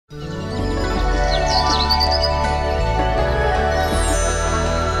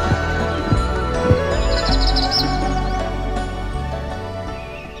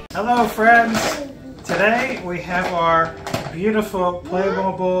Hello friends, today we have our beautiful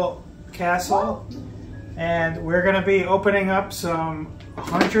Playmobil castle and we're going to be opening up some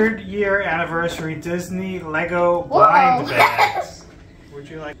 100-year anniversary Disney Lego blind bags. Would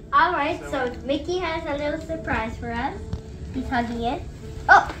you like? Alright, so Mickey has a little surprise for us. He's hugging it.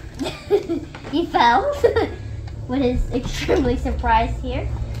 Oh! He fell with his extremely surprised here.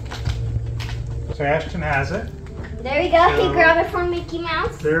 So Ashton has it. There we go, So he grabbed it from Mickey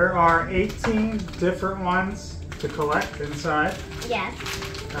Mouse. There are 18 different ones to collect inside. Yes.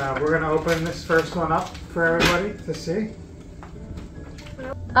 We're going to open this first one up for everybody to see.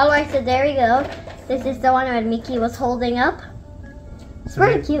 Alright, so there we go. This is the one that Mickey was holding up. It's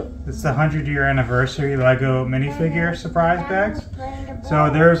pretty cute. It's the 100-year anniversary Lego minifigure surprise bags.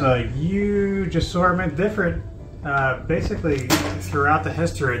 So there's a huge assortment, different, basically throughout the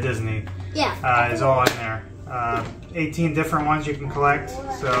history of Disney. Yeah. Is all in there. 18 different ones you can collect.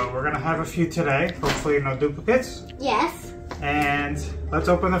 So we're gonna have a few today. Hopefully no duplicates. Yes. And let's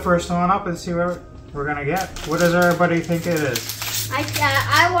open the first one up and see what we're gonna get. What does everybody think it is? I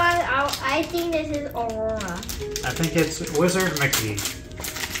think this is Aurora. I think it's Wizard Mickey.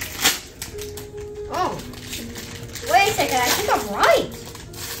 Oh, wait a second. I think I'm right.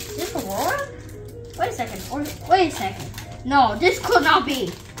 Is this Aurora? Wait a second. Wait a second. No, this could not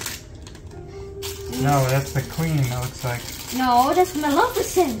be. No, that's the Queen, it looks like. No, that's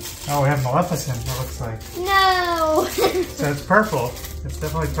Maleficent. Oh, we have Maleficent, it looks like. No. So it's purple. It's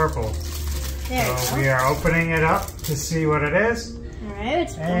definitely purple. There So we are opening it up to see what it is.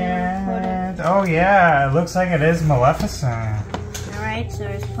 Alright, And oh yeah, it looks like it is Maleficent. Alright, so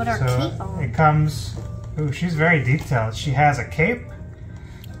let's put our cape on. It comes. Ooh, she's very detailed. She has a cape.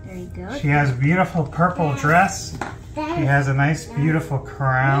 There you go. She has a beautiful purple dress. She has a nice, beautiful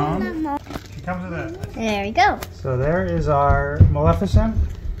crown. She comes with a. There we go. So there is our Maleficent.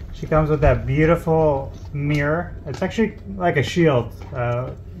 She comes with that beautiful mirror. It's actually like a shield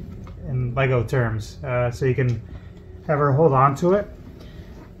in Lego terms. So you can have her hold on to it.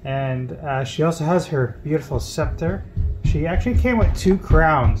 And she also has her beautiful scepter. She actually came with 2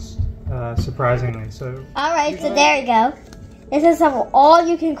 crowns, surprisingly. So. Alright, so there you go. This is all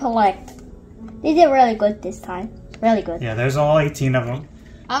you can collect. They did really good this time. Really good. Yeah, there's all 18 of them.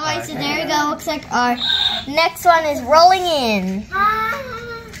 Alright, so there you go. Looks like our next one is rolling in.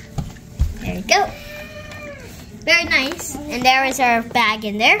 There you go. Very nice. And there is our bag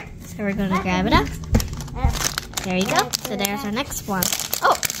in there. So we're going to grab it up. There you go. So there's our next one.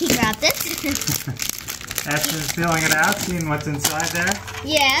 Oh, he grabbed it. Ashton's feeling it out, seeing what's inside there.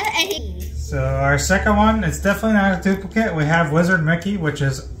 Yeah. And So our second one, it's definitely not a duplicate. We have Wizard Mickey, which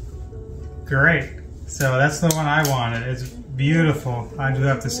is great. So that's the one I wanted. It's beautiful. I do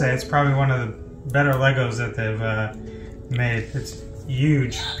have to say, it's probably one of the better Legos that they've made. It's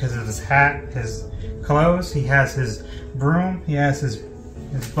huge because of his hat, his clothes. He has his broom. He has his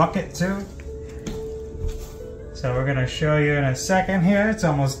bucket too. So we're gonna show you in a second here. It's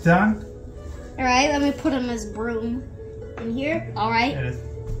almost done. Alright, let me put him as broom in here. Alright.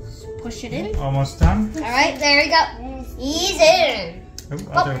 Push it in. Almost done. Alright, there you go. He's in.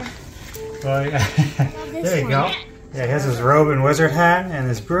 Well, yeah. There you go. Yeah, he has his robe and wizard hat and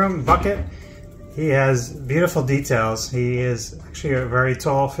his broom bucket. He has beautiful details. He is actually a very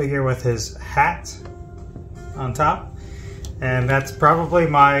tall figure with his hat on top. And that's probably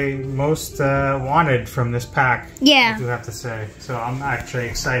my most wanted from this pack. Yeah. I do have to say. So I'm actually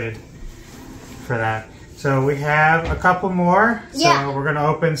excited for that. So we have a couple more. So we're going to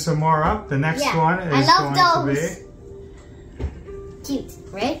open some more up. The next one is going to be... Cute,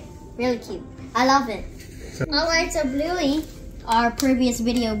 right? Really cute. I love it. So, alright, so Bluey, our previous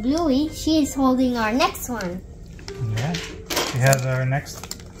video Bluey, she is holding our next one. yeah. She has our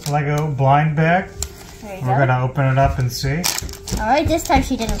next Lego blind bag. We're going to open it up and see. Alright, this time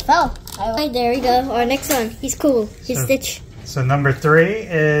she didn't fall. Alright, there we go. Our next one. He's cool. He's Stitch. So number 3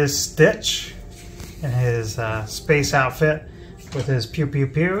 is Stitch in his space outfit with his pew pew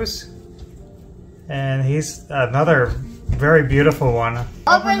pews. And he's another very beautiful one.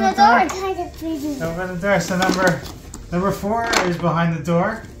 Open the door. Open the door. So number 4 is behind the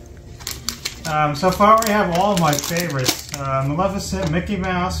door. So far we have all of my favorites. Maleficent, Mickey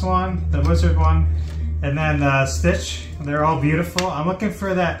Mouse one, the Wizard one, and then Stitch. They're all beautiful. I'm looking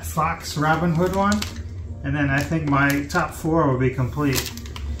for that Fox Robin Hood one. And then I think my top 4 will be complete.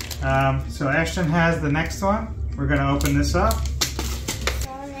 So Ashton has the next one. We're going to open this up.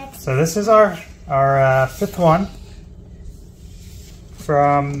 So this is our 5th one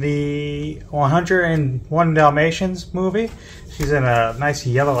from the 101 Dalmatians movie. She's in a nice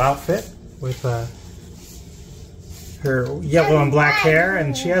yellow outfit with her yellow and black hair,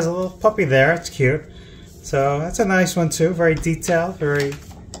 and she has a little puppy there. It's cute. So that's a nice one too. Very detailed, very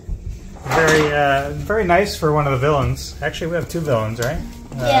nice for one of the villains. Actually, we have two villains, right?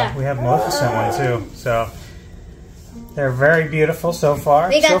 Yeah. We have Maleficent one too. So they're very beautiful so far.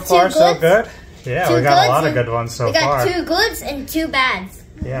 We got so far, two so goods. good. Yeah, Two we got a lot of goods good ones so far. We got 2 goods and 2 bads.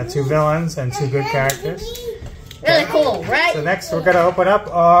 Yeah, 2 villains and 2 good characters. Really cool, right? So next, we're gonna open up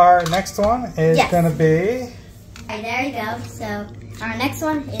our next one. Is Yes. gonna be. Alright, there you go. So our next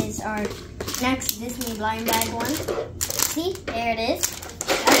one is our next Disney blind bag one. See, there it is.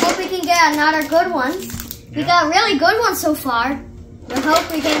 I hope we can get another good one. We got really good ones so far. We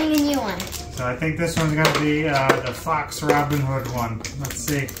hope we're getting a new one. So I think this one's gonna be the Fox Robin Hood one. Let's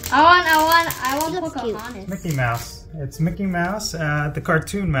see. I want Pocahontas. Mickey Mouse. It's Mickey Mouse, the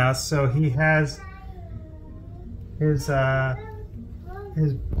cartoon mouse. So he has he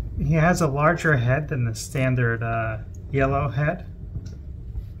has a larger head than the standard yellow head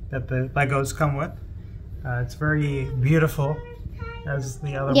that the Legos come with. It's very beautiful as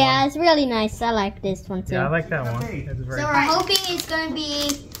the other one. Yeah, it's really nice. I like this one too. Yeah, I like that one. It's very So we're hoping it's going to be...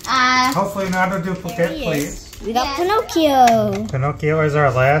 hopefully not a duplicate, please. We got Pinocchio. Pinocchio is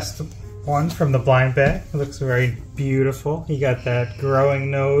our last one from the blind bag. It looks very beautiful. He got that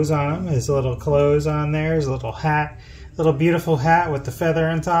growing nose on him, his little clothes on there, his little hat, little beautiful hat with the feather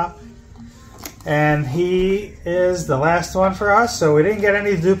on top. And he is the last one for us, so we didn't get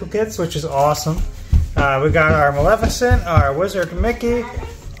any duplicates, which is awesome. We got our Maleficent, our Wizard Mickey,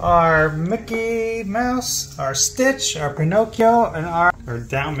 our Mickey Mouse, our Stitch, our Pinocchio, and our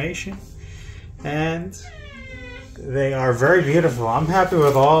Dalmatian. And they are very beautiful. I'm happy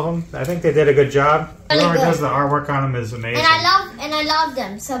with all of them. I think they did a good job. Whoever does the artwork on them is amazing. And I love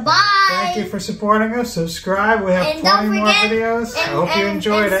them. So bye. Thank you for supporting us. Subscribe. We have plenty more videos. I hope you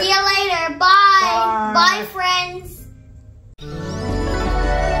enjoyed it. See you later. Bye. Bye. Bye, friends.